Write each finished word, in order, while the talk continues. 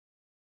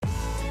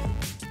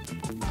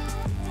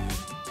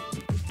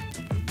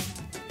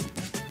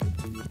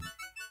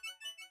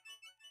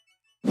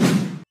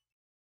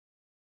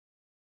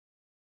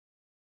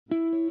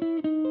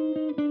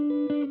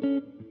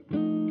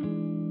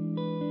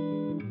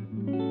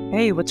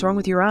Hey, what's wrong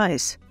with your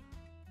eyes?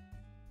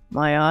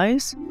 My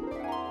eyes?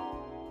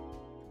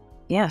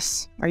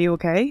 Yes. Are you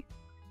okay?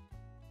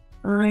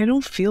 I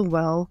don't feel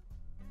well.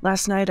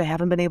 Last night I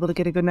haven't been able to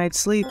get a good night's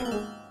sleep.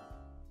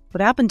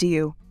 What happened to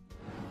you?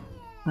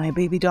 My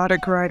baby daughter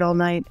cried all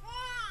night.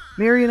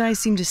 Mary and I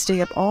seemed to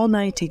stay up all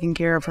night taking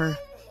care of her.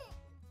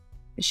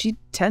 Is she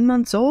 10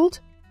 months old?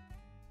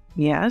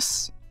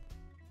 Yes.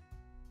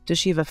 Does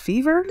she have a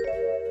fever?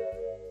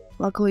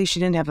 Luckily,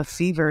 she didn't have a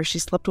fever. She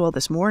slept well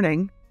this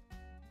morning.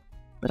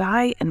 But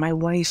I and my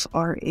wife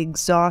are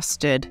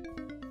exhausted.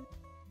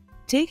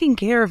 Taking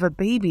care of a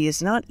baby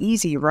is not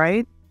easy,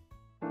 right?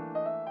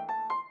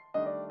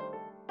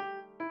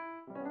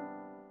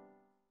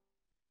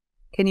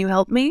 Can you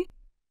help me?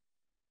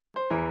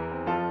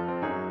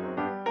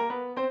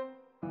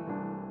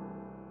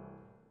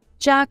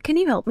 Jack, can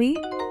you help me?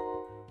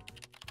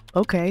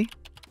 Okay.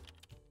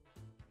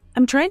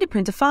 I'm trying to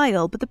print a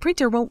file, but the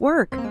printer won't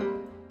work.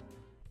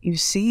 You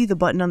see the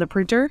button on the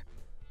printer?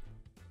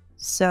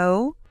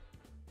 So?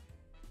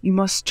 You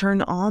must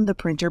turn on the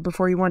printer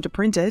before you want to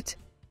print it.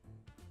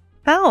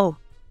 How?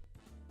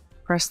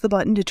 Press the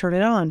button to turn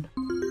it on.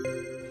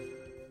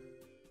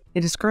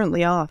 It is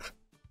currently off.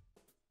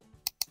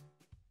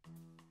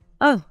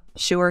 Oh,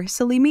 sure,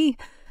 silly me.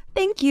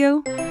 Thank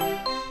you.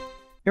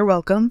 You're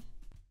welcome.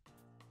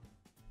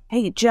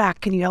 Hey,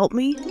 Jack, can you help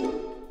me?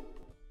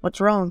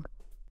 What's wrong?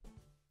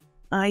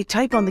 I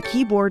type on the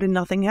keyboard and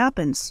nothing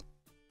happens.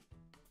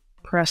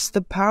 Press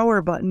the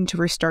power button to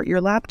restart your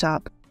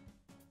laptop.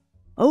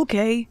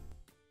 Okay.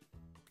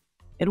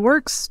 It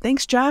works.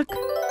 Thanks, Jack.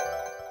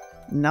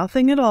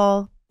 Nothing at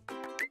all.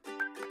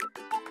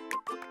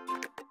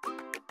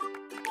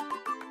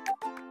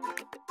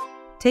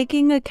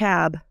 Taking a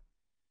cab.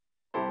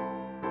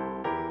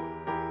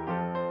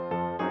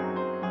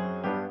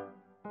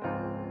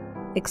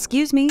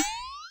 Excuse me.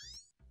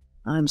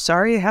 I'm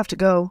sorry I have to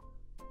go.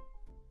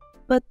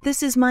 But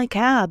this is my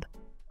cab.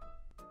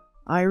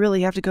 I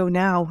really have to go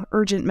now.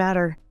 Urgent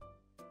matter.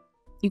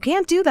 You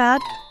can't do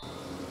that.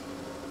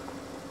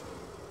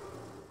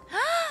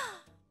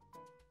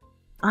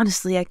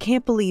 Honestly, I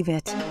can't believe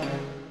it.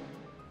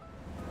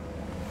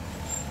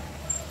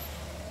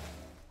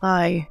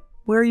 Hi,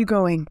 where are you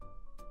going?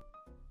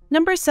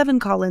 Number 7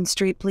 Collins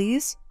Street,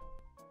 please.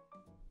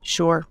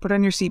 Sure, put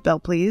on your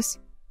seatbelt, please.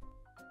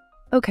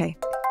 Okay.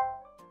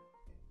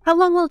 How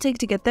long will it take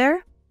to get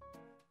there?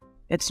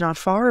 It's not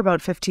far,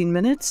 about 15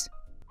 minutes.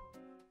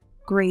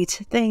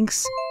 Great,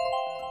 thanks.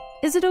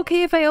 Is it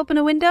okay if I open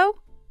a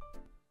window?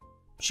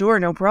 Sure,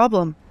 no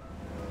problem.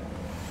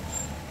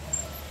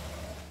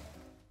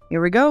 Here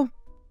we go.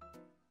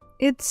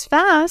 It's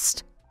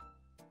fast.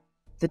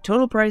 The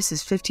total price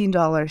is $15.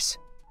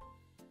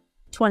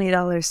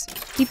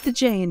 $20. Keep the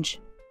change.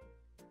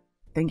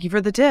 Thank you for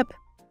the tip.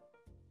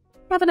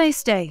 Have a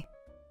nice day.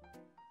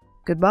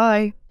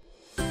 Goodbye.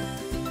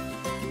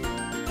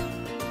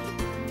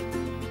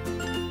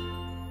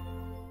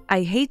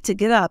 I hate to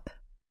get up.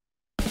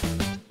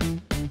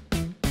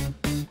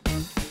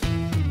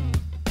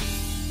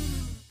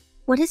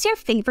 What is your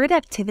favorite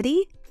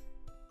activity?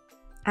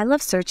 I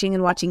love searching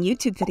and watching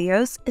YouTube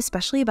videos,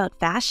 especially about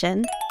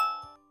fashion.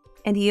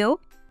 And you?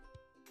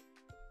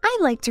 I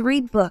like to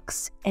read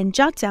books and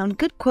jot down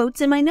good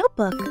quotes in my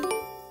notebook.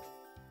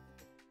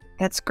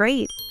 That's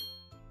great.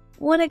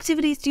 What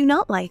activities do you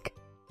not like?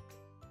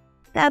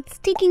 That's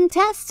taking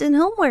tests and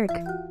homework.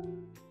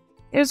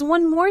 There's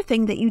one more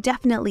thing that you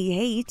definitely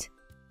hate.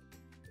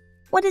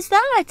 What is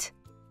that?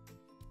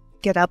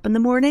 Get up in the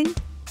morning?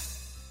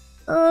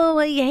 Oh,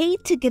 I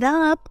hate to get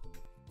up.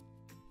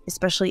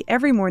 Especially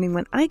every morning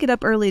when I get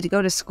up early to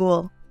go to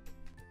school.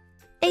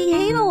 I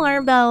hate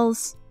alarm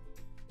bells.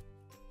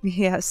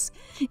 Yes,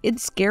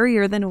 it's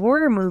scarier than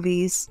horror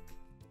movies.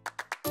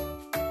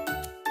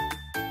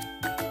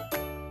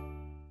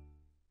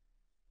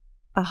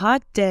 A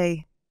hot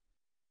day.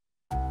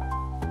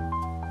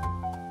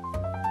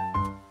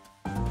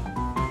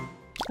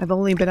 I've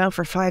only been out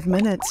for 5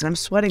 minutes and I'm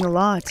sweating a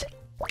lot.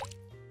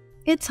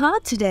 It's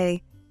hot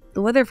today.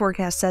 The weather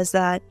forecast says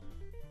that.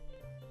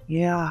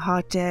 Yeah,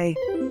 hot day.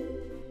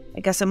 I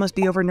guess it must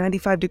be over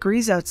 95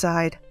 degrees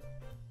outside.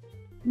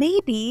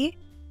 Maybe.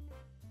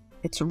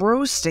 It's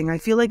roasting. I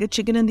feel like a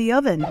chicken in the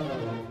oven.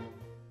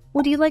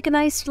 Would you like an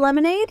iced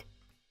lemonade?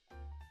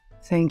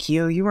 Thank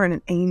you. You are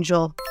an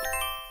angel.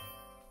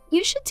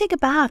 You should take a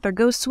bath or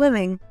go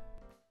swimming.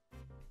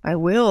 I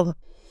will.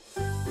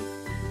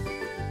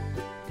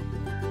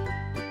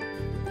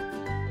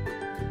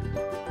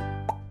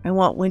 I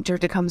want winter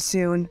to come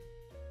soon.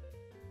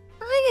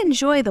 I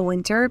enjoy the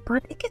winter,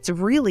 but it gets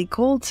really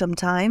cold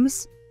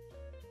sometimes.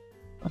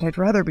 But I'd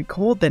rather be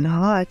cold than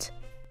hot.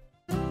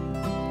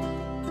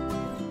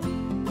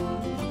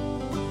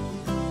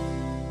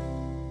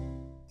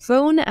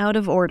 Phone out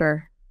of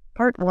order.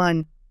 Part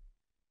 1.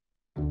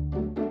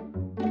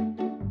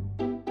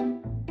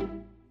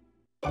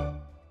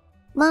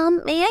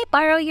 Mom, may I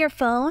borrow your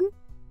phone?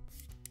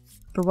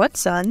 For what,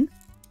 son?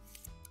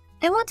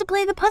 I want to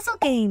play the puzzle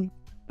game,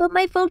 but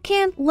my phone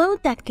can't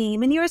load that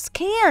game and yours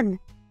can.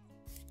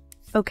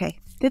 Okay,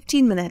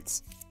 15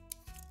 minutes.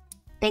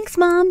 Thanks,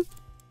 Mom.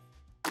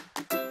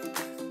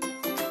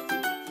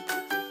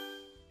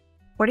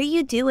 What are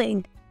you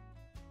doing?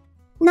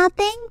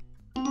 Nothing.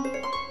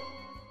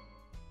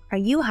 Are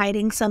you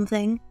hiding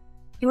something?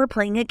 You were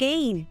playing a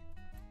game.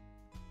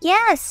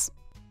 Yes.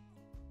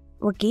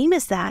 What game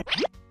is that?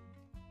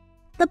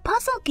 The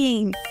puzzle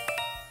game.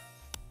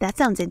 That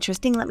sounds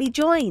interesting. Let me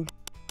join.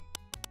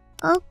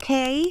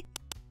 Okay.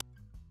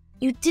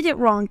 You did it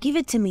wrong. Give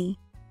it to me.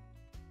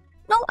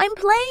 No, I'm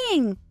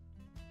playing.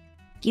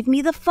 Give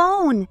me the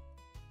phone.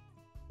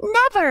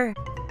 Never.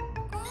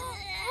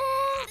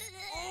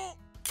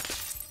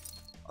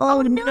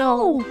 Oh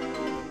no.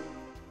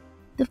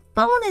 The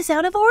phone is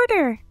out of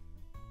order.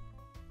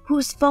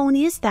 Whose phone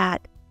is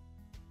that?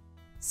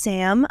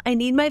 Sam, I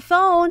need my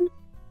phone.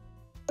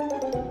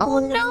 Oh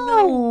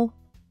no.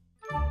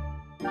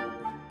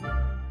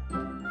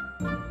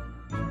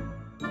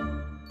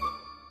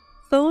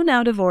 Phone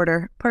out of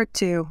order, Part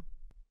 2.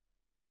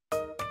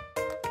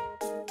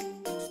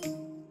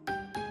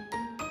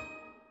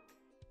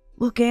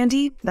 Look,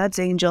 Andy, that's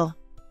Angel.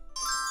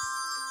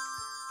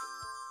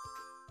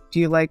 Do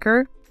you like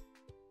her?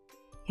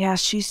 Yeah,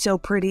 she's so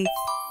pretty.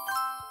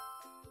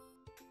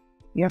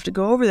 You have to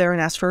go over there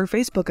and ask for her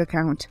Facebook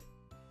account.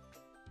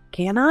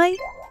 Can I?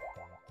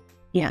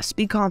 Yes,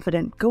 be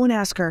confident. Go and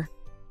ask her.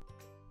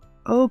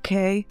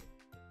 Okay.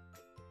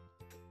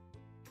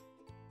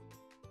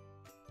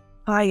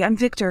 Hi, I'm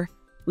Victor.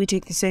 We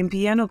take the same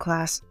piano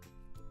class.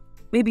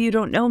 Maybe you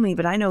don't know me,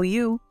 but I know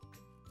you.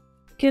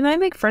 Can I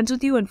make friends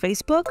with you on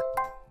Facebook?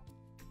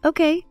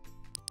 Okay.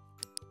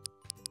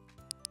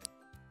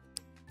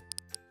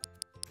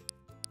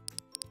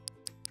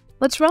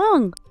 What's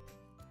wrong?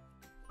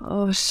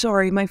 Oh,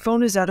 sorry, my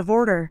phone is out of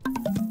order.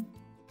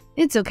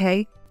 It's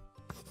okay.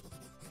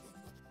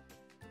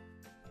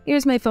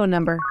 Here's my phone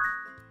number.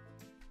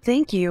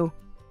 Thank you.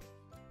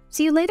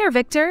 See you later,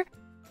 Victor.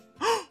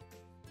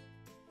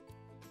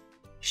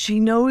 She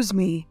knows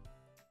me.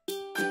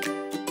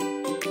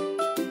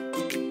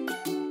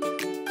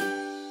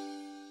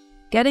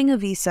 Getting a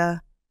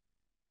visa.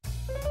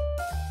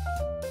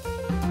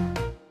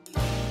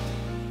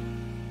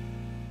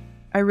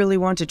 I really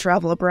want to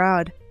travel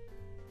abroad.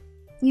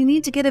 You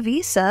need to get a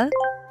visa.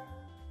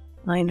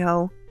 I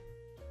know.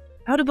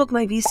 How to book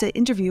my visa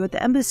interview at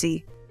the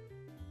embassy?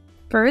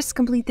 First,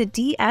 complete the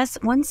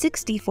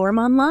DS-160 form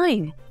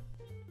online.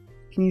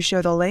 Can you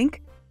show the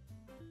link?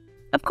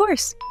 Of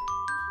course.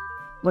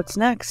 What's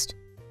next?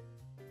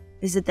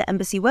 Visit the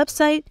embassy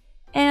website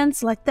and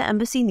select the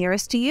embassy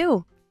nearest to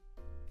you.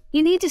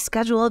 You need to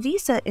schedule a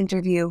visa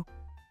interview.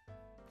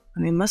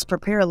 I must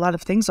prepare a lot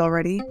of things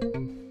already.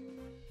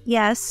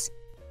 Yes.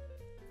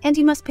 And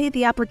you must pay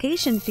the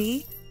application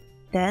fee.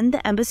 Then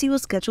the embassy will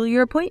schedule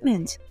your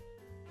appointment.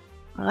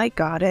 I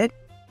got it.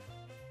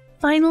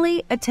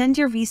 Finally, attend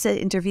your visa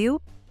interview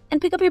and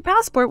pick up your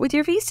passport with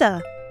your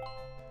visa.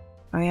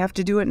 I have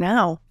to do it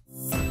now.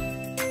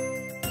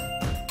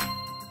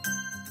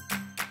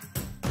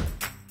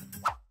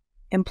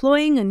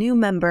 Employing a new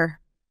member.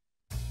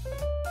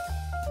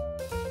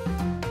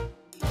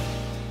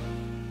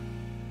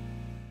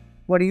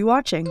 What are you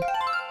watching?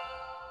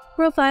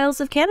 Profiles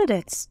of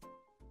candidates.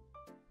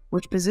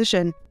 Which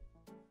position?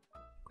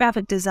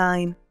 Graphic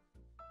design.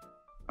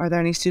 Are there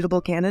any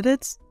suitable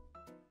candidates?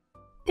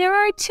 There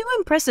are 2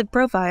 impressive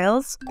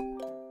profiles.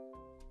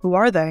 Who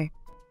are they?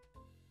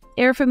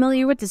 They're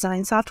familiar with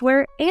design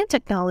software and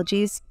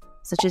technologies,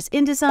 such as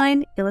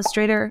InDesign,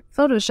 Illustrator,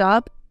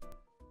 Photoshop.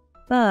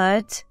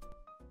 But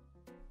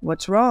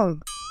what's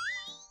wrong?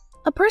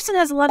 A person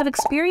has a lot of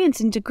experience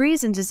and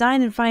degrees in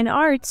design and fine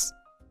arts.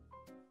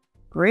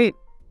 Great.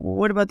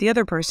 What about the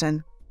other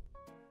person?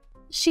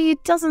 She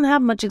doesn't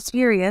have much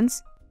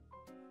experience.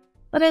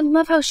 But I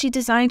love how she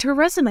designed her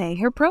resume,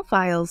 her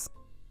profiles,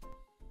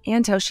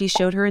 and how she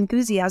showed her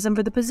enthusiasm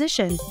for the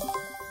position.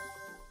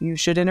 You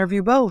should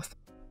interview both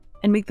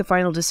and make the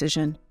final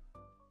decision.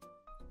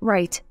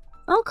 Right.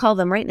 I'll call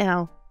them right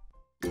now.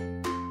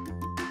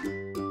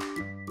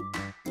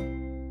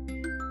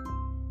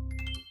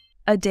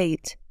 A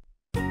date.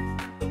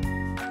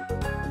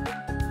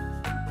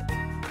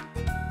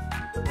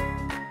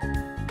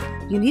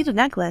 You need a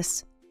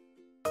necklace.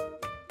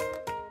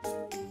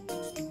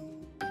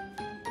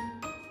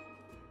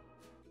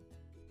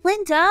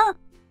 Linda!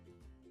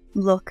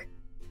 Look,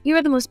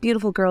 you're the most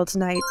beautiful girl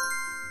tonight.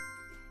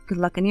 Good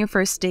luck on your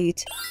first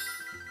date.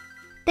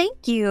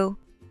 Thank you.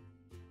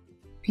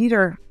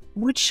 Peter,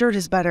 which shirt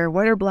is better,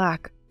 white or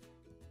black?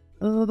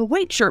 The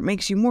white shirt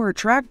makes you more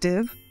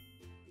attractive.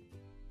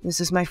 This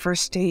is my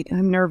first date, and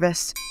I'm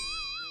nervous.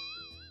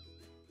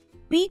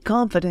 Be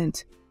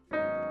confident.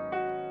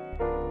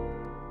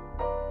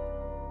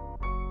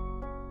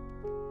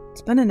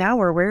 It's been an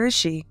hour. Where is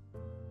she?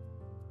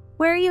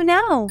 Where are you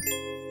now?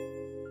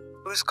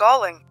 Who's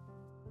calling?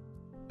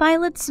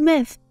 Violet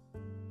Smith.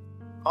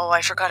 Oh,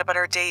 I forgot about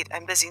our date.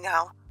 I'm busy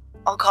now.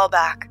 I'll call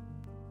back.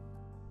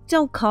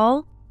 Don't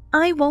call.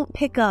 I won't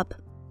pick up.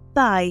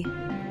 Bye.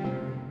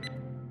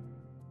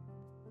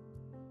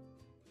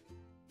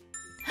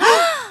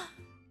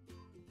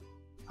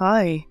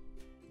 Hi.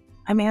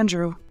 I'm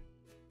Andrew.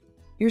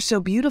 You're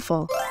so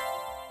beautiful.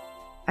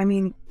 I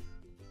mean,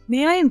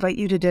 may I invite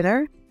you to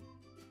dinner?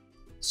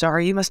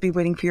 Sorry, you must be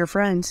waiting for your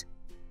friends.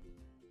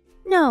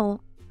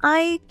 No,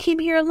 I came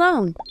here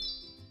alone.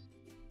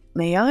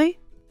 May I?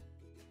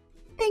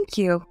 Thank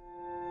you.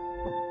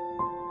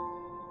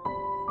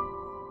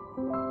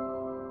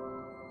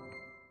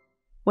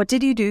 What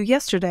did you do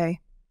yesterday?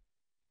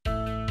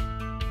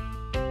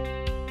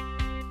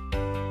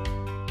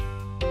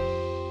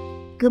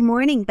 Good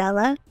morning,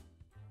 Bella.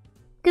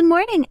 Good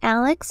morning,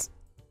 Alex.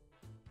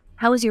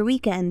 How was your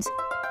weekend?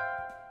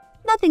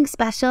 Nothing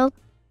special.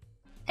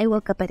 I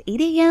woke up at 8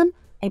 a.m.,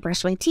 I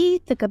brushed my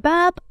teeth, took a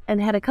bath, and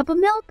had a cup of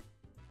milk.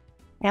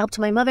 I helped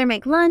my mother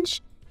make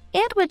lunch,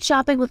 and went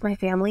shopping with my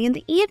family in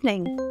the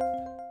evening.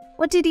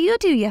 What did you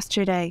do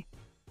yesterday?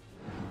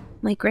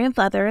 My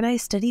grandfather and I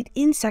studied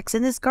insects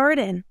in his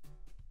garden.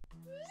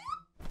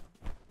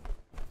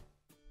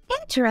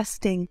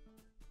 Interesting.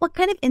 What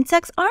kind of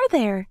insects are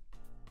there?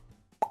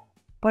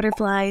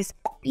 Butterflies,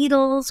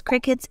 beetles,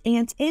 crickets,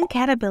 ants, and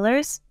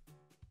caterpillars.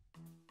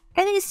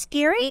 Are they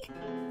scary?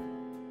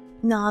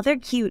 Nah, they're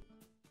cute.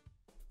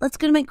 Let's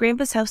go to my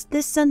grandpa's house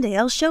this Sunday.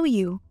 I'll show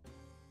you.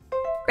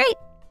 Great!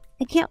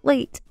 I can't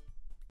wait.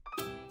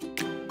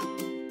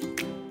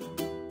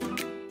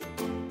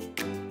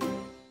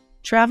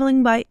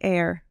 Traveling by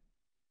air.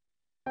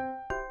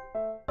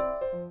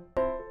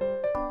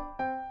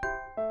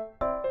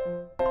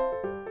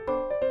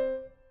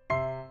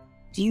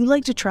 Do you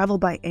like to travel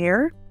by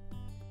air?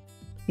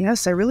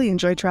 Yes, I really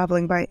enjoy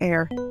traveling by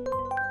air.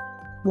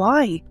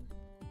 Why?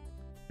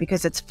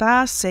 Because it's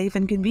fast, safe,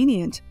 and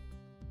convenient.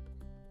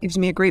 Gives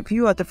me a great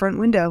view out the front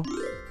window.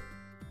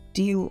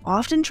 Do you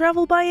often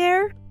travel by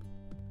air?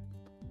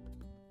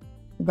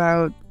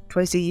 About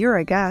twice a year,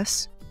 I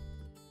guess.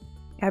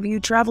 Have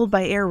you traveled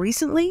by air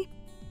recently?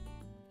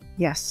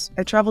 Yes,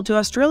 I traveled to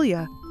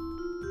Australia.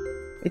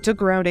 It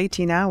took around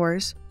 18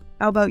 hours.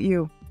 How about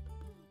you?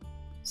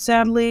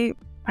 Sadly,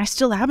 I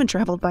still haven't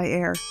traveled by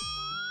air.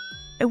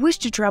 I wish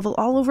to travel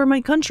all over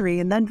my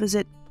country and then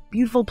visit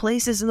beautiful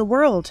places in the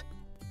world.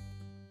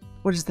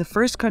 What is the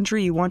first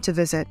country you want to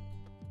visit?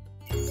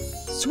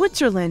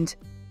 Switzerland.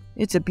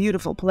 It's a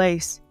beautiful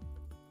place.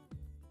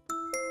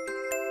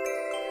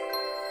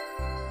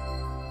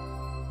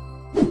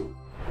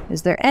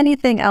 Is there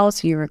anything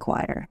else you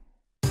require?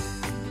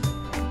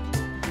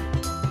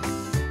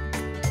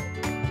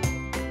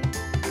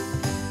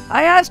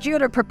 I asked you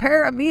to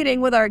prepare a meeting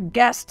with our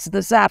guests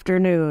this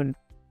afternoon.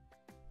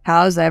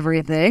 How's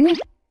everything?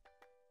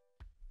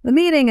 The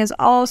meeting is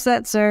all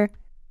set, sir.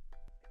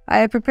 I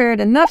have prepared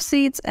enough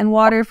seats and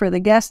water for the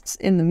guests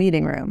in the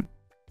meeting room.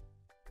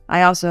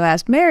 I also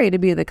asked Mary to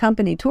be the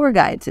company tour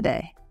guide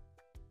today.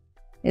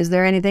 Is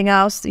there anything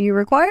else you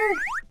require?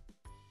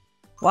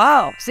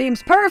 Wow,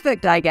 seems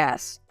perfect, I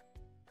guess.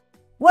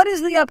 What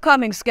is the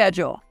upcoming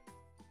schedule?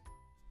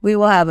 We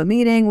will have a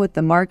meeting with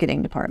the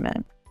marketing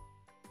department.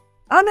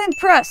 I'm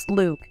impressed,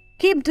 Luke.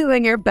 Keep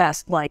doing your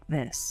best like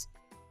this.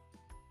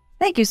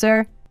 Thank you,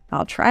 sir.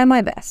 I'll try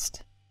my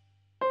best.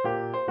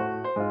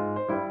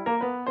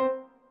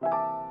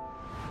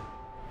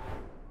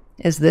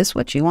 Is this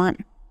what you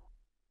want?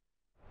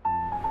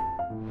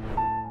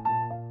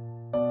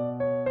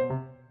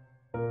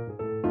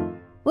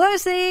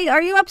 Lucy,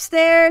 are you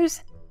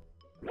upstairs?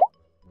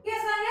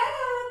 Yes, I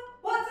am.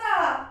 What's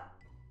up?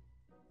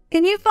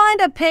 Can you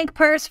find a pink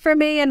purse for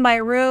me in my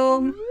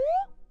room?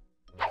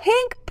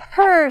 Pink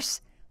purse?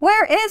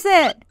 Where is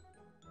it?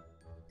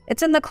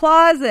 It's in the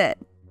closet.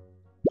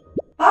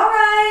 All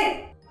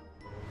right.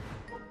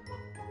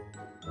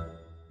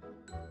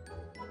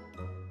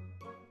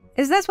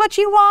 Is this what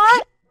you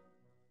want?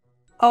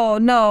 Oh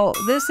no,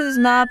 this is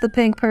not the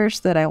pink purse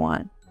that I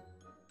want.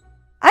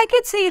 I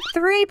could see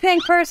 3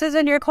 pink purses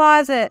in your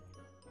closet.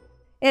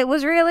 It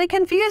was really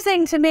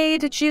confusing to me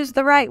to choose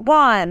the right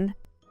one.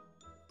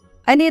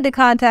 I need to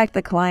contact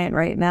the client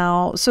right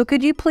now, so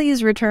could you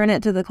please return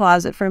it to the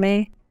closet for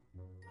me?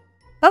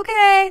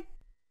 Okay.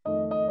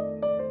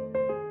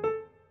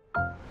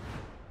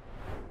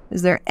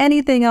 Is there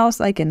anything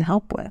else I can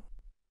help with?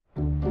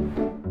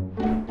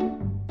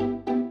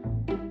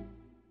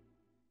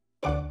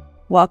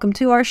 Welcome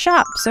to our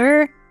shop,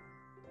 sir.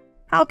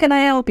 How can I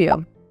help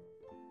you?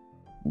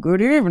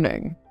 Good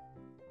evening.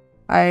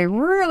 I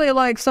really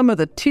like some of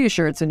the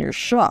t-shirts in your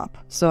shop,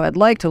 so I'd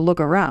like to look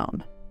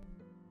around.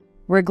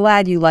 We're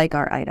glad you like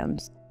our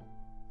items.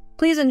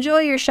 Please enjoy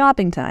your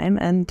shopping time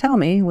and tell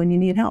me when you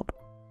need help.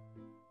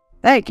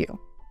 Thank you.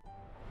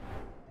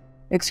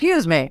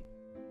 Excuse me.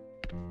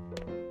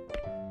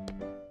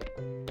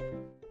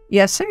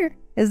 Yes, sir.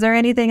 Is there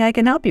anything I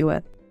can help you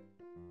with?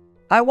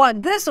 I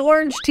want this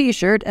orange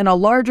t-shirt in a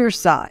larger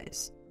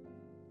size.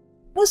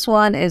 This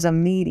one is a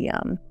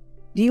medium.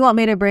 Do you want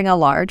me to bring a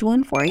large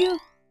one for you?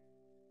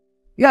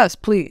 Yes,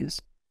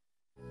 please.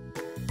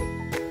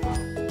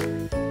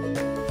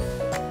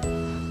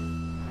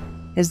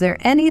 Is there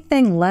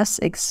anything less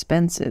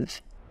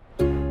expensive?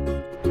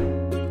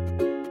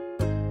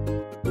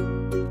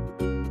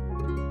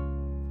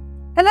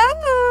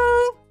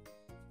 Hello?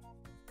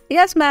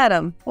 Yes,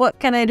 madam. What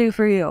can I do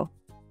for you?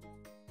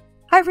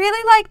 I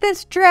really like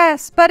this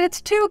dress, but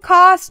it's too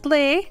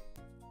costly.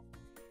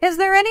 Is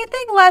there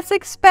anything less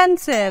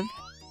expensive?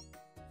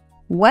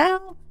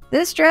 Well,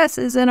 this dress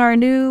is in our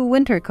new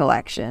winter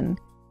collection,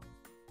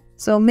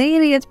 so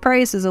maybe its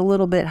price is a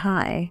little bit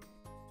high.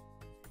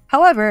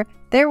 However,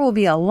 there will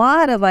be a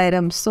lot of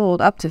items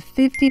sold up to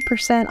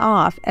 50%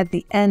 off at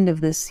the end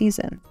of this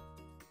season.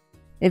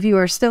 If you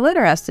are still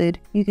interested,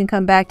 you can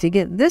come back to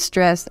get this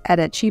dress at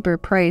a cheaper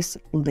price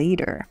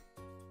later.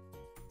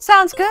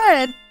 Sounds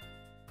good!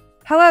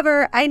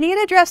 However, I need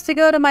a dress to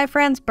go to my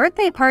friend's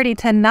birthday party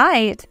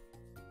tonight.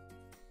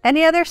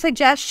 Any other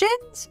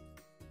suggestions?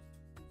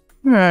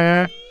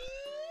 How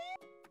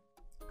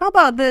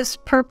about this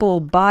purple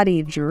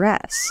body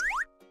dress?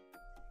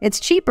 It's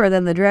cheaper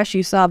than the dress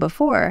you saw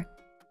before.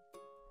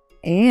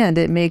 And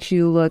it makes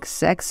you look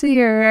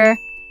sexier.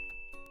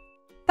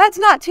 That's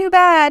not too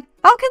bad.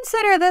 I'll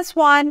consider this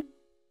one.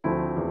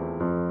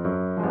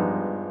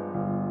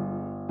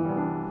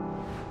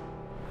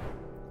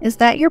 Is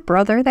that your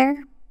brother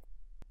there?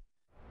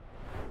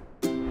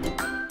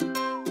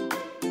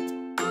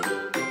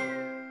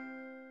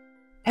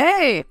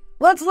 Hey,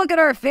 let's look at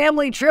our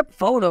family trip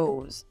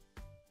photos.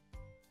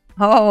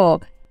 Oh,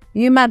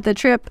 you meant the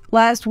trip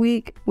last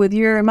week with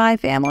your and my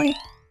family?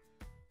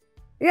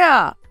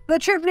 Yeah, the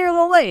trip near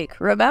the lake,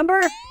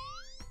 remember?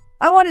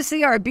 I want to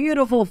see our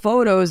beautiful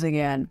photos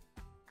again.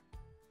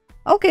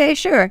 Okay,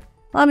 sure.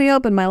 Let me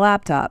open my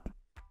laptop.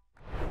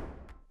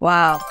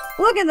 Wow,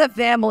 look at the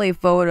family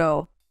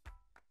photo.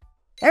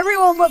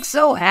 Everyone looks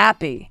so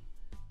happy.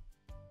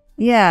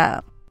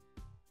 Yeah.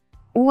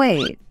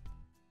 Wait.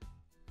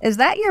 Is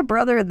that your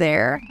brother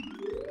there?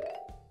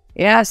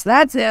 Yes,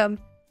 that's him.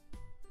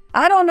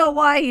 I don't know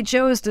why he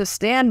chose to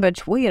stand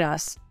between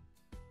us.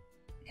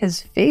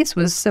 His face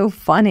was so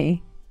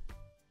funny.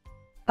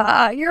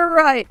 You're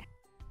right.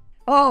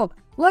 Oh,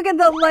 look at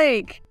the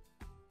lake.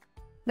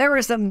 There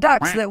were some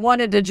ducks that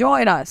wanted to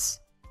join us.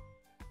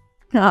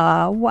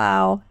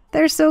 Wow.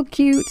 They're so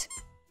cute.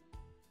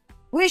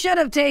 We should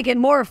have taken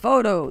more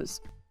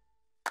photos.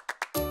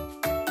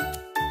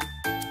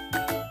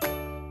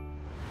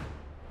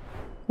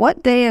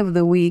 What day of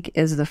the week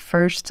is the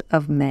 1st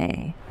of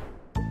May?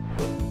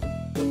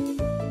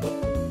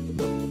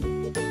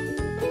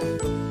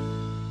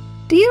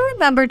 Do you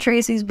remember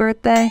Tracy's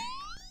birthday?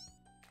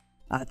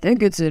 I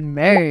think it's in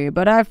May,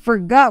 but I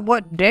forgot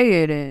what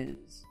day it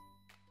is.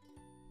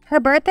 Her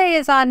birthday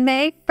is on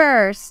May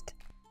 1st.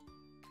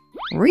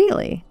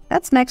 Really?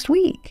 That's next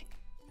week.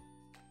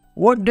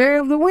 What day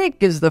of the week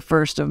is the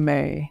 1st of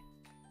May?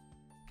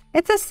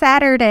 It's a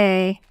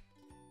Saturday.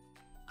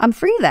 I'm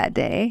free that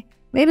day.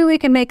 Maybe we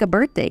can make a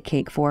birthday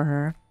cake for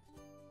her.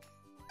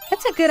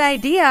 That's a good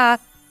idea.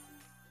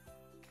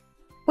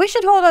 We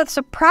should hold a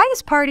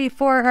surprise party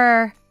for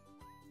her.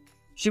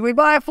 Should we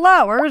buy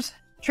flowers?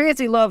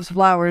 Tracy loves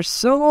flowers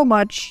so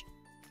much.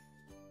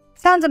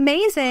 Sounds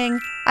amazing.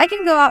 I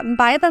can go out and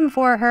buy them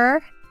for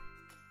her.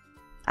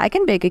 I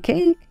can bake a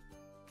cake.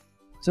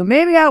 So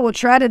maybe I will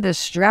try to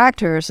distract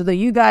her so that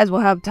you guys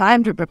will have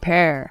time to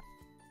prepare.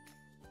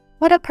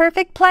 What a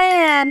perfect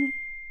plan!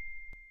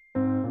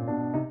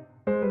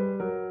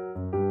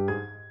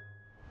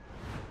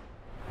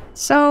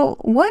 So,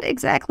 what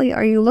exactly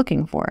are you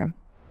looking for?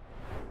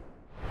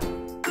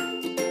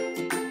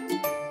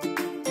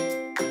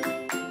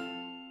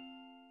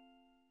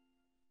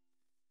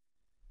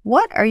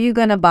 What are you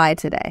gonna buy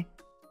today?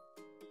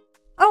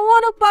 I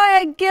want to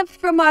buy a gift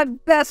for my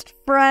best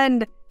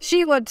friend.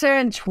 She will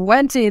turn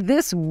 20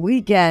 this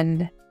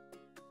weekend.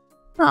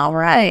 All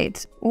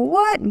right.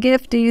 What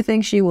gift do you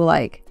think she will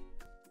like?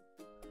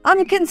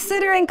 I'm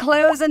considering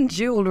clothes and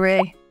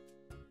jewelry.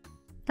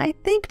 I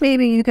think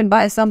maybe you can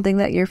buy something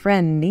that your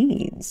friend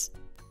needs.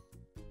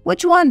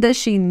 Which one does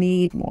she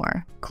need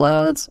more,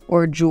 clothes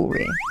or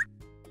jewelry?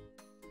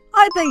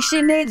 I think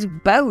she needs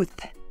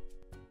both.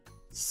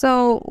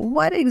 So,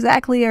 what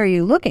exactly are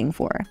you looking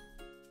for?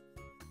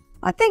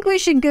 I think we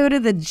should go to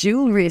the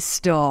jewelry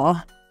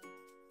store.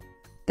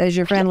 Does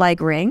your friend like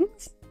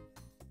rings?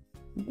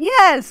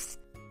 Yes!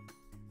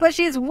 But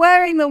she's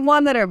wearing the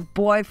one that her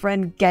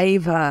boyfriend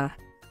gave her.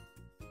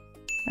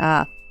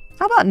 How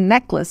about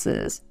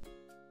necklaces?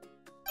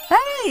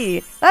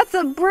 Hey, that's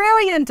a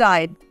brilliant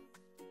idea.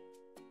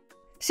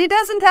 She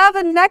doesn't have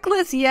a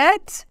necklace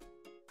yet.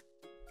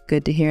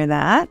 Good to hear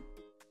that.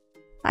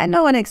 I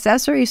know an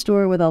accessory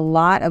store with a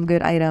lot of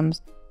good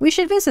items. We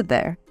should visit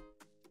there.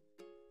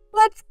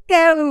 Let's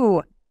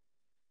go!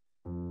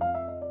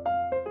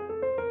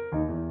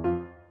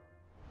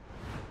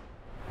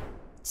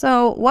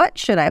 So, what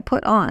should I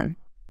put on?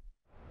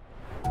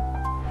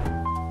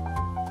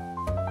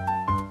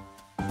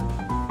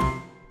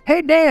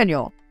 Hey,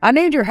 Daniel, I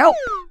need your help.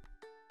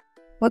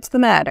 What's the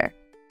matter?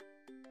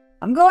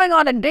 I'm going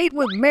on a date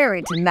with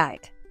Mary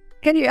tonight.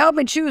 Can you help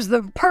me choose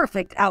the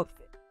perfect outfit?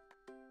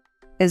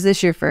 Is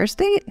this your first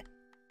date?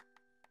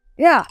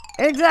 Yeah,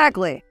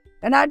 exactly.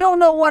 And I don't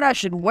know what I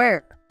should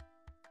wear.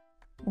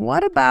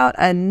 What about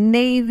a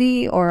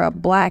navy or a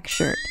black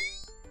shirt?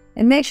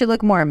 It makes you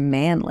look more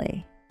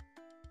manly.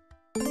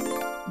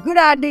 Good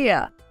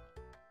idea.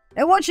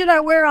 And what should I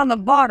wear on the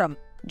bottom?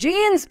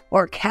 Jeans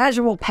or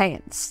casual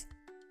pants?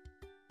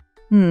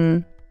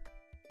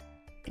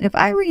 If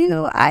I were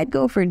you, I'd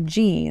go for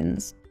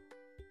jeans.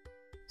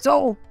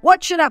 So,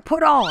 what should I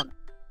put on?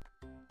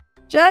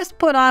 Just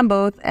put on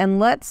both and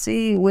let's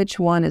see which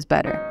one is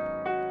better.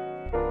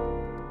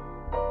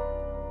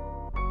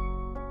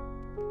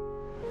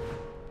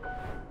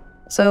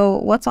 So,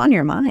 what's on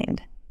your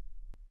mind?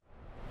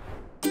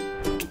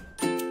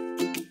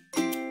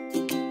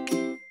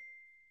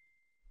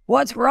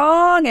 What's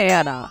wrong,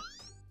 Anna?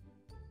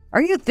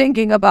 Are you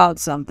thinking about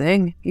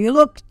something? You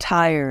look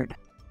tired.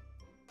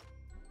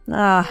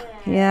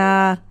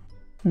 Yeah,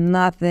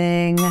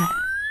 nothing.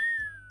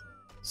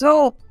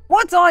 So,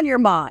 what's on your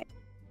mind?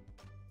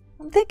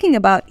 I'm thinking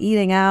about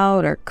eating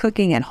out or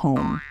cooking at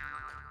home.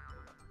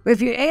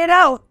 If you ate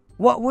out,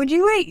 what would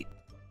you eat?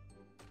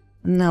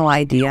 No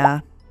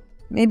idea.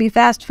 Maybe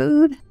fast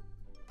food?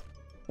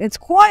 It's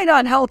quite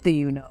unhealthy,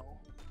 you know.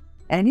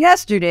 And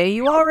yesterday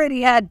you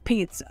already had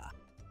pizza.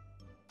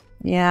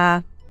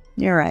 Yeah,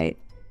 you're right.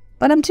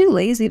 But I'm too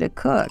lazy to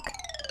cook.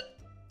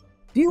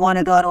 Do you want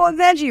to go to a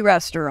veggie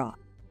restaurant?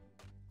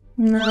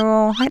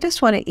 No, I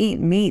just want to eat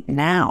meat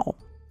now.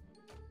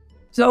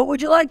 So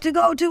would you like to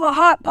go to a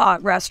hot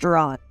pot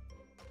restaurant?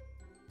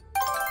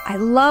 I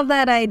love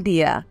that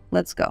idea.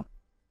 Let's go.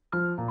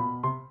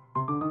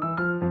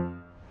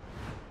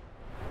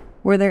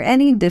 Were there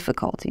any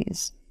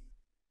difficulties?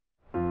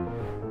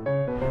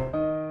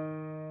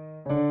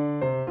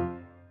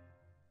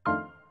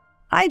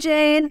 Hi,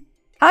 Jane.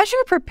 How's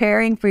your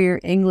preparing for your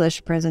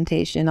English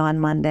presentation on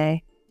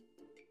Monday?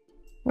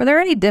 Were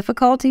there any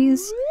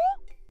difficulties?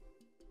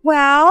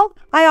 Well,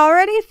 I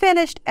already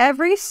finished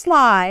every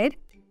slide,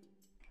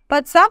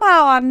 but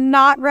somehow I'm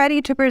not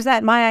ready to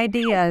present my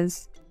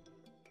ideas.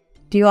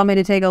 Do you want me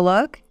to take a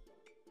look?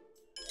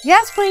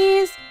 Yes,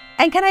 please.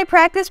 And can I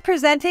practice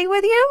presenting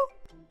with you?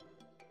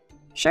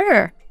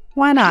 Sure.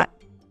 Why not?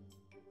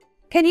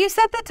 Can you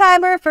set the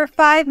timer for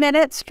 5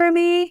 minutes for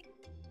me?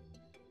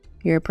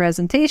 Your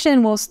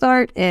presentation will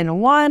start in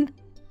 1,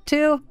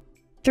 2,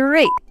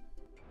 3.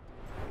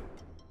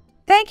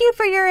 Thank you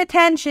for your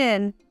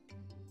attention.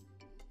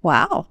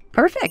 Wow,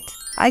 perfect.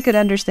 I could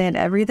understand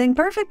everything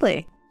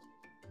perfectly.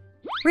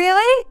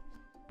 Really?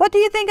 What do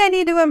you think I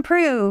need to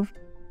improve?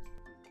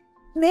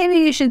 Maybe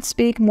you should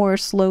speak more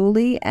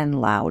slowly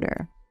and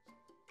louder.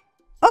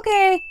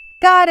 Okay,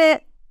 got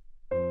it.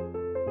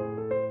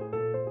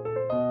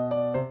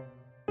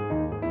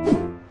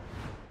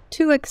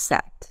 To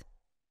accept.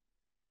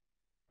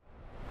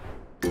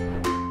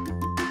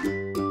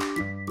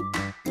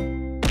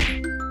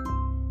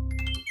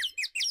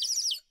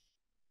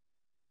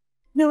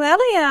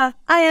 Noelia,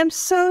 I am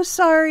so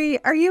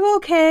sorry. Are you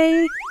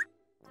okay?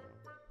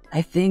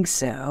 I think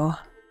so.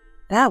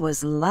 That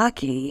was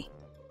lucky.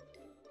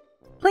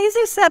 Please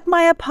accept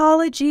my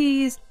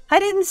apologies. I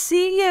didn't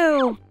see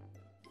you.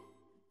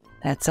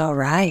 That's all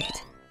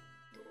right.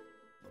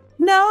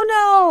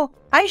 No.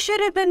 I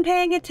should have been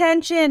paying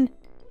attention.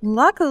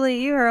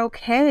 Luckily, you're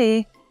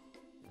okay.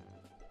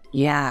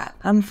 Yeah,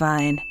 I'm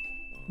fine.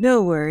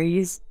 No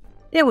worries.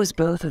 It was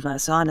both of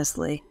us,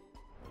 honestly.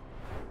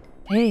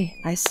 Hey,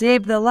 I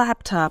saved the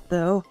laptop,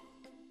 though.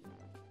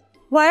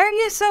 Why are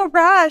you so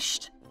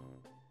rushed?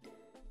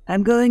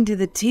 I'm going to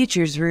the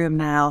teacher's room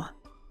now.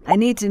 I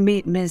need to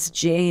meet Miss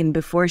Jane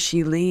before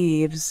she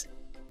leaves.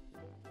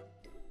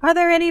 Are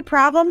there any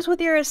problems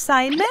with your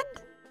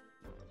assignment?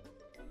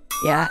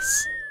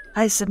 Yes,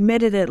 I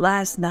submitted it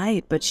last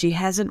night, but she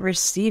hasn't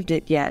received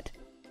it yet.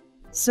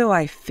 So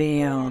I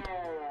failed.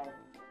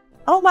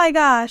 Oh my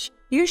gosh,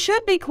 you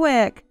should be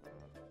quick.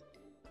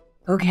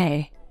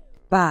 Okay,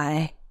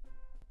 bye.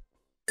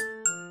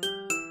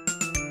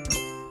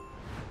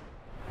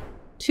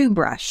 To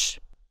brush.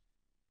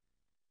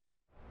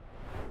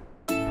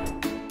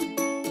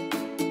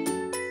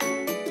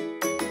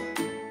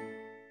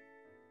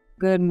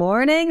 Good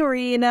morning,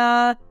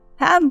 Rena.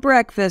 Have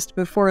breakfast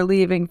before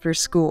leaving for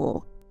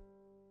school.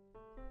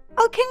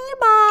 Okay,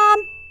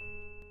 Mom.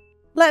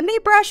 Let me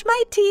brush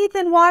my teeth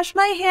and wash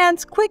my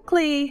hands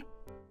quickly.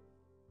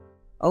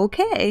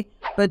 Okay,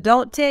 but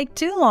don't take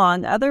too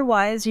long,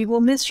 otherwise you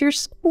will miss your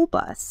school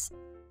bus.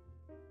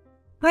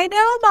 I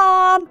know,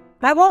 Mom.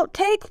 I won't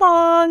take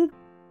long.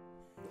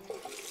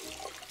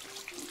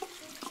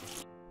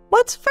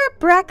 What's for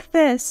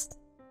breakfast?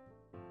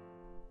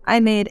 I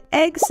made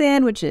egg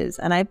sandwiches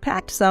and I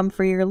packed some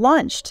for your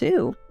lunch,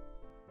 too.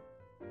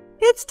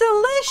 It's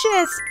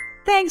delicious.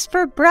 Thanks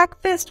for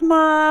breakfast,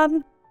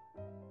 Mom.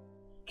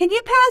 Can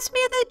you pass me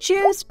the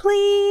juice,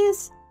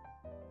 please?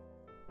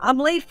 I'm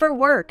late for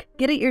work.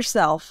 Get it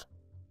yourself.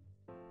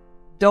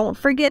 Don't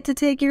forget to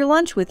take your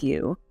lunch with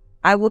you.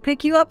 I will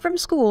pick you up from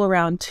school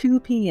around 2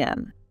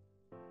 p.m.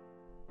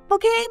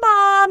 Okay,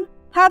 Mom.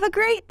 Have a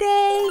great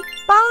day.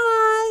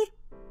 Bye.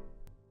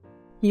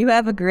 You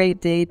have a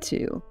great day,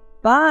 too.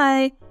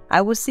 Bye.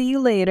 I will see you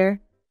later.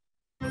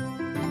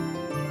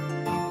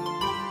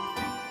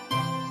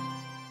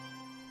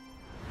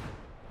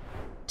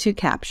 To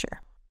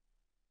capture.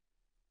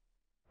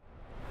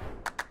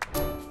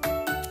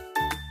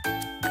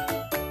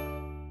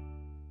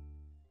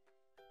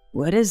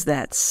 What is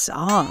that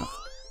song?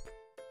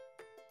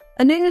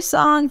 A new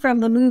song from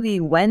the movie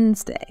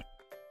Wednesday.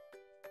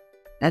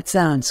 That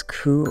sounds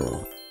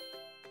cool.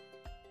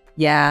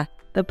 Yeah,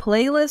 the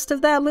playlist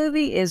of that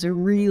movie is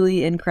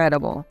really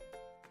incredible.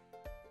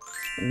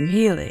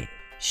 Really?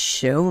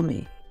 Show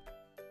me.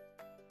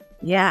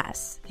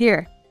 Yes,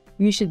 here,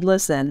 you should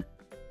listen.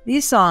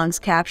 These songs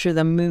capture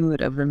the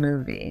mood of the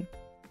movie.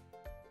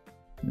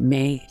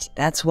 Mate,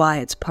 that's why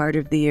it's part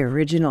of the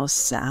original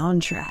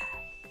soundtrack.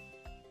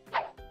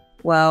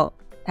 Well,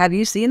 have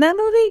you seen that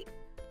movie?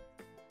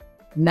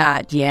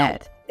 Not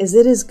yet. Is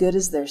it as good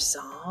as their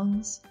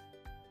songs?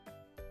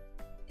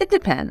 It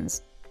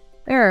depends.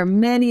 There are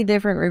many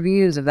different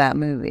reviews of that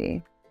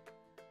movie.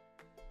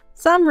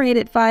 Some rate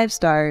it 5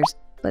 stars,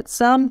 but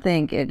some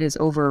think it is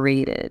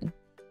overrated.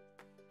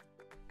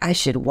 I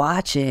should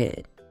watch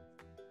it.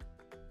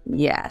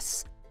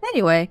 Yes.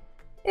 Anyway,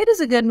 it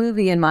is a good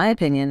movie in my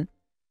opinion.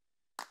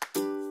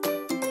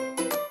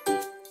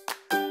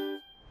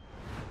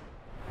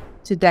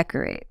 To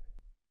decorate.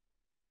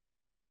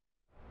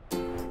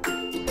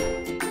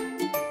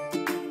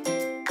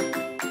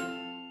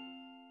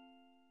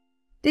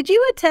 Did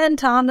you attend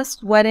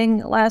Thomas'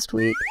 wedding last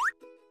week?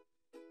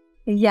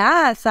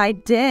 Yes, I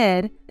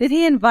did. Did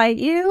he invite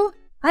you?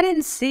 I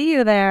didn't see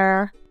you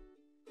there.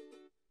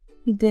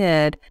 He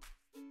did.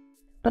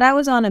 But I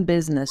was on a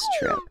business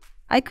trip.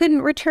 I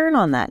couldn't return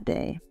on that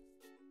day.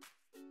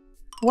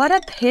 What a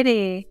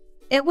pity.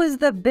 It was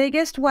the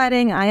biggest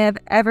wedding I have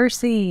ever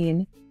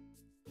seen.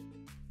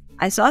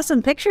 I saw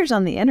some pictures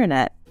on the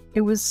internet.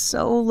 It was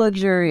so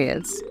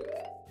luxurious.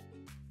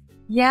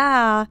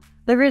 Yeah,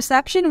 the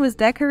reception was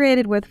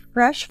decorated with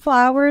fresh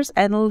flowers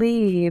and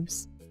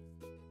leaves.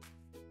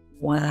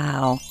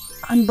 Wow,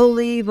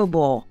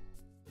 unbelievable.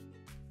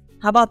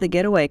 How about the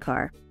getaway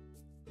car?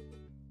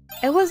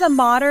 It was a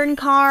modern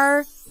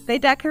car. They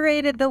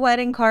decorated the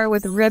wedding car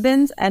with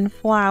ribbons and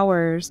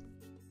flowers.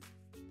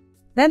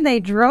 Then they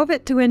drove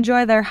it to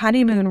enjoy their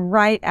honeymoon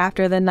right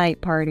after the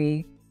night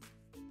party.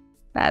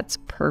 That's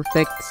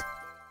perfect.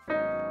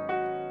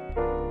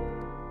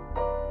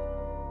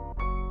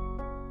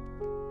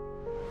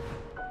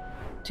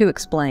 To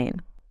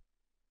explain.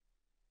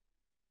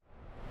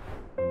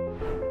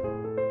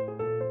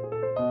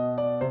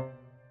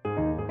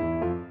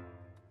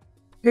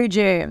 Hey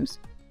James,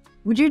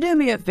 would you do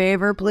me a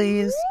favor,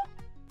 please?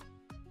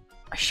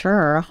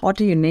 Sure, what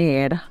do you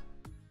need?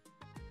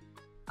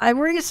 I'm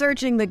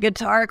researching the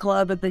guitar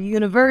club at the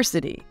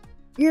university.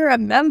 You're a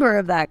member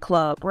of that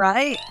club,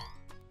 right?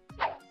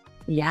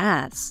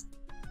 Yes.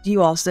 Do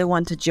you also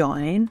want to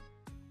join?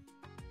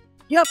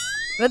 Yep,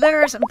 but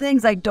there are some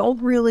things I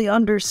don't really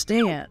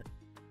understand.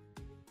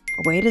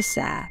 Wait a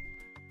sec.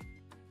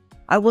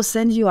 I will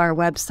send you our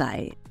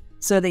website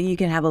so that you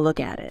can have a look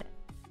at it.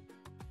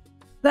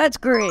 That's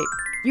great.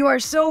 You are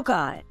so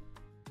kind.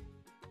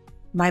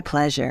 My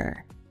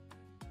pleasure.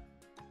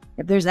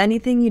 If there's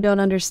anything you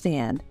don't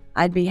understand,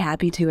 I'd be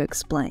happy to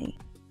explain.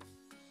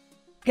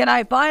 Can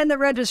I find the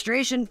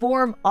registration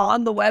form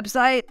on the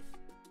website?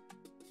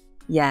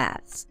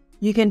 Yes.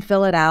 You can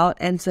fill it out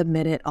and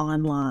submit it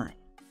online.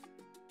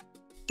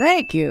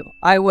 Thank you.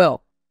 I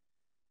will.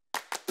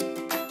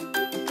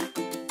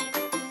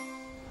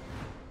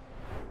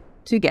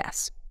 To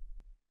guess.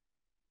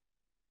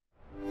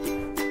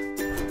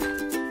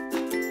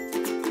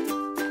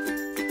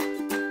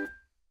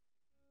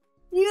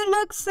 You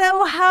look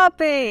so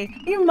happy.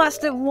 You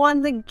must have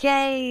won the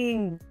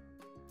game.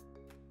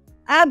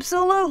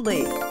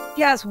 Absolutely.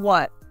 Guess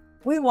what?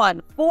 We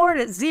won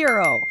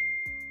 4-0.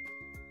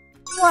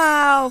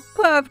 Wow,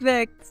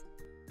 perfect.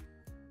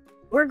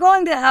 We're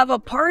going to have a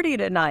party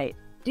tonight.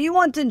 Do you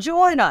want to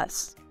join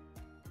us?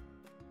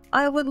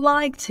 I would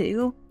like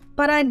to,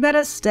 but I'd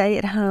better stay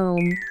at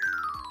home.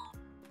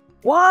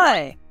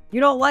 Why?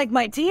 You don't like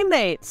my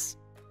teammates?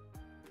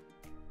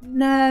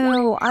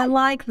 No, I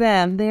like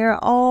them.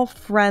 They're all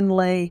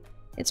friendly.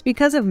 It's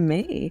because of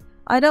me.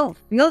 I don't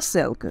feel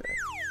so good.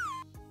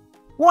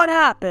 What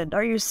happened?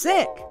 Are you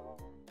sick?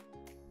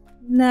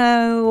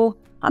 No,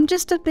 I'm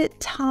just a bit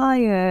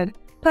tired.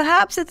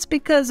 Perhaps it's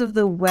because of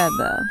the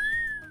weather.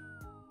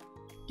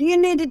 Do you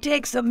need to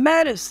take some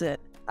medicine?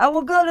 I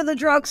will go to the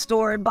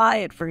drugstore and buy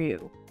it for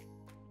you.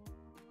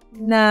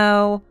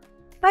 No,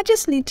 I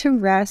just need to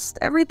rest.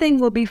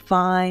 Everything will be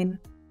fine.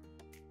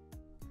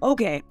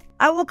 Okay,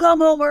 I will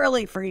come home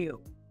early for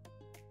you.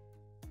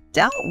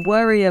 Don't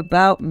worry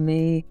about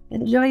me.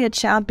 Enjoy a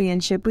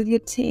championship with your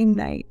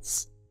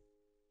teammates.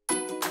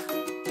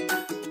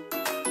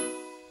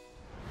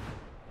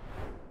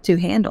 To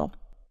handle.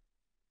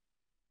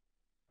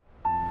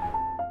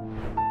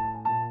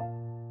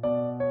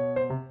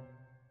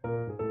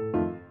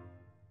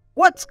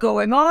 What's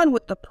going on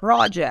with the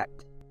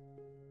project?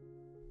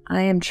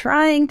 I am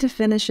trying to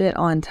finish it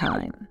on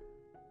time.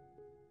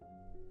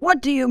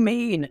 What do you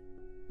mean?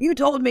 You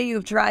told me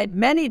you've tried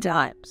many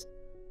times.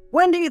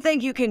 When do you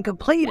think you can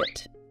complete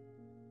it?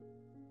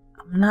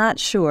 I'm not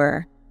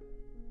sure.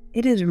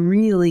 It is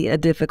really a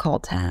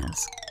difficult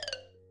task.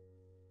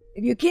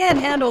 If you can't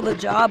handle the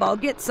job, I'll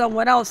get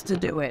someone else to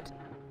do it.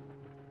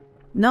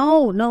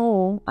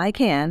 No, I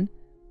can.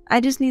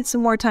 I just need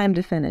some more time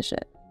to finish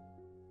it.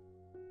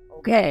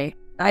 Okay,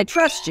 I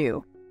trust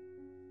you.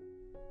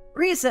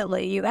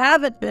 Recently, you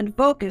haven't been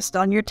focused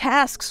on your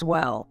tasks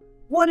well.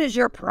 What is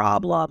your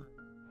problem?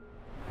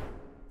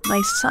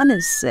 My son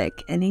is sick,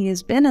 and he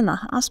has been in the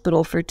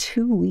hospital for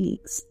 2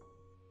 weeks.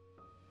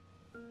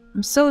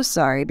 I'm so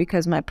sorry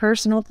because my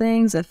personal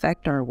things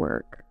affect our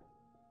work.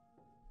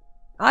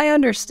 I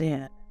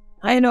understand.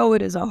 I know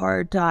it is a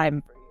hard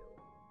time for you.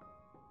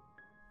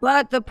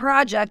 But the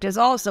project is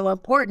also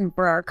important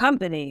for our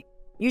company.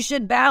 You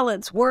should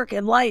balance work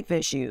and life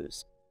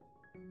issues.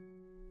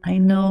 I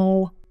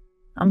know.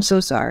 I'm so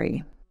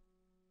sorry.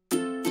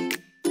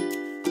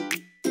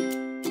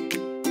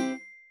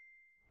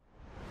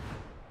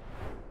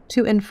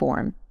 To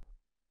inform.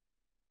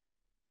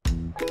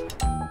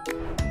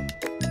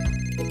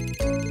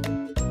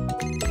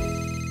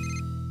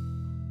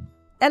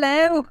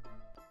 Hello?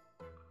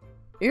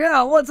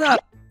 Yeah, what's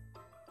up?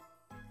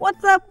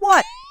 What's up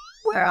what?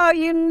 Where are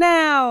you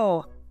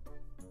now?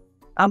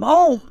 I'm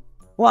home.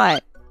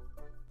 What?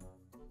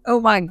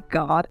 Oh my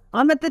god,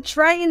 I'm at the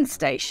train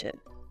station.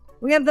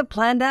 We have the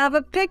plan to have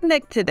a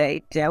picnic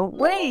today, don't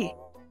we?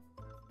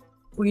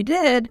 We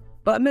did,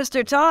 but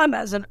Mr. Tom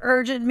has an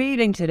urgent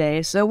meeting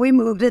today, so we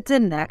moved it to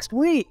next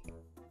week.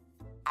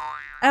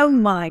 Oh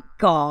my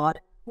god,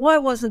 why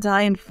wasn't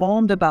I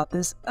informed about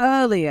this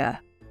earlier?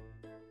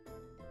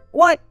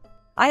 What?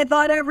 I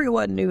thought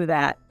everyone knew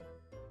that.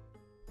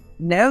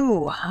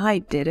 No, I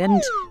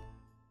didn't.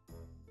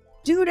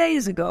 2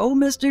 days ago,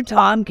 Mr.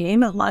 Tom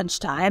came at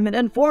lunchtime and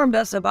informed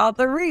us about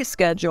the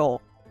reschedule.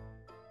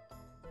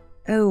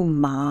 Oh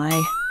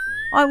my.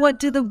 I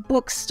went to the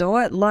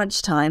bookstore at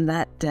lunchtime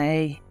that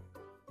day.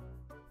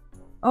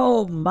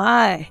 Oh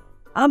my.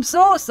 I'm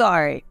so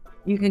sorry.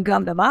 You can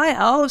come to my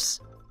house.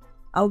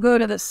 I'll go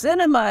to the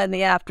cinema in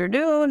the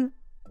afternoon.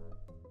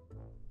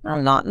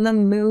 I'm not in the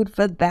mood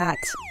for that.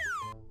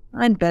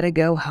 I'd better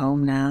go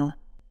home now.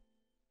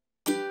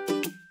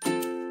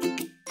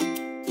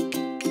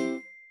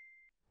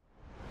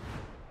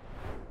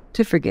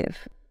 To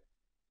forgive.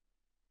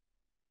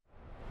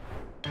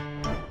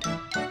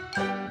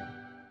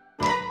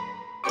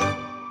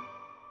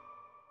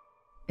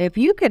 If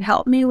you could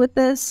help me with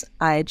this,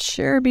 I'd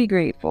sure be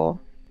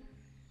grateful.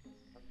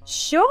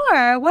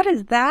 Sure, what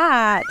is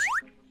that?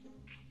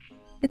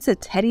 It's a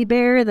teddy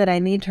bear that I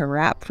need to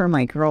wrap for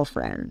my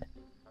girlfriend.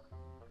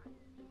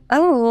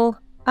 Oh,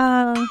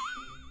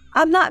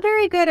 I'm not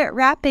very good at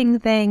wrapping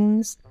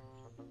things.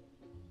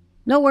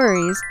 No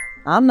worries,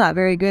 I'm not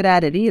very good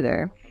at it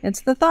either.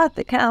 It's the thought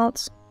that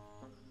counts.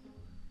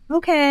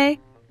 Okay.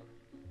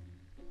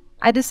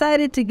 I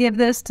decided to give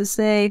this to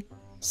say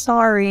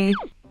sorry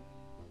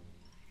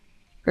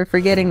for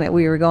forgetting that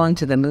we were going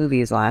to the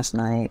movies last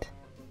night.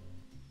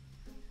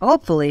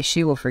 Hopefully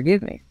she will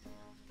forgive me.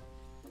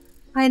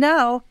 I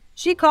know.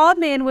 She called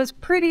me and was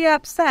pretty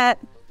upset.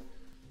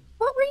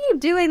 What were you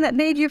doing that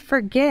made you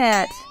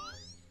forget?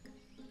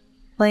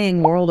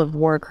 Playing World of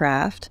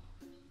Warcraft.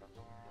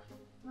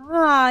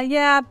 Ah,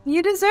 yeah,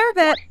 you deserve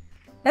it.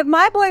 If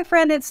my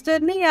boyfriend had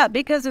stood me up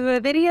because of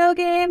a video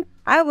game,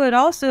 I would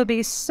also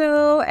be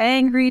so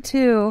angry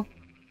too.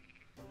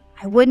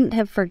 I wouldn't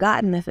have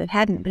forgotten if it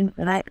hadn't been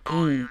for that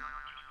game.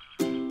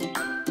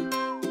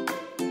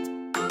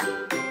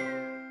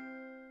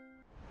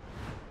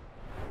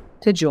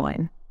 To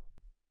join.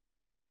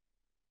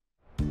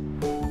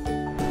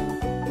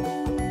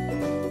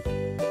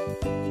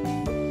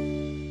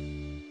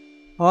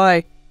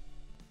 Hi.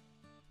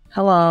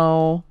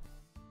 Hello.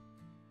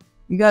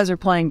 You guys are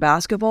playing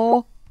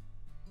basketball?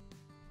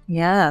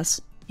 Yes.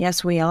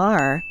 Yes, we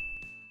are.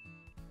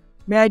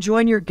 May I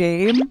join your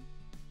game?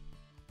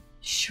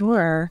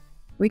 Sure.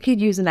 We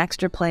could use an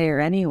extra player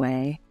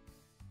anyway.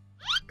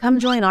 Come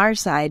join our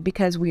side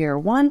because we are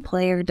 1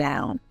 player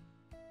down.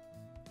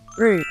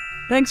 Great.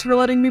 Thanks for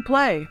letting me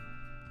play.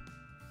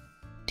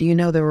 Do you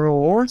know the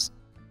rules?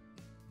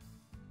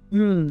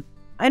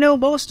 I know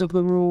most of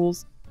the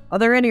rules. Are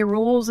there any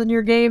rules in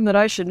your game that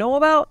I should know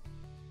about?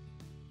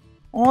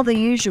 All the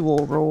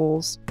usual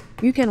rules.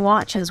 You can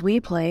watch as we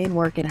play and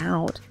work it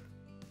out.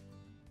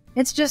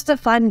 It's just a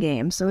fun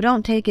game, so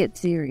don't take it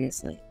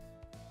seriously.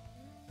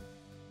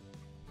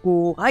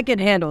 Cool, I can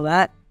handle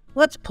that.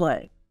 Let's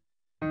play.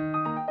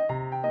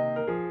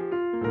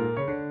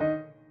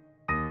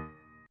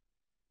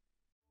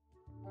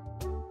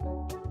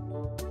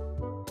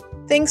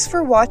 Thanks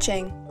for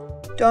watching.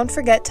 Don't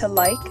forget to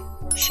like,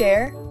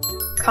 share,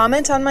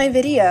 comment on my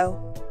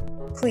video.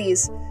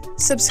 Please,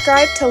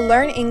 subscribe to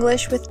Learn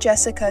English with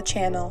Jessica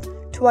channel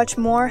to watch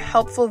more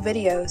helpful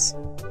videos.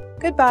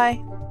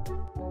 Goodbye.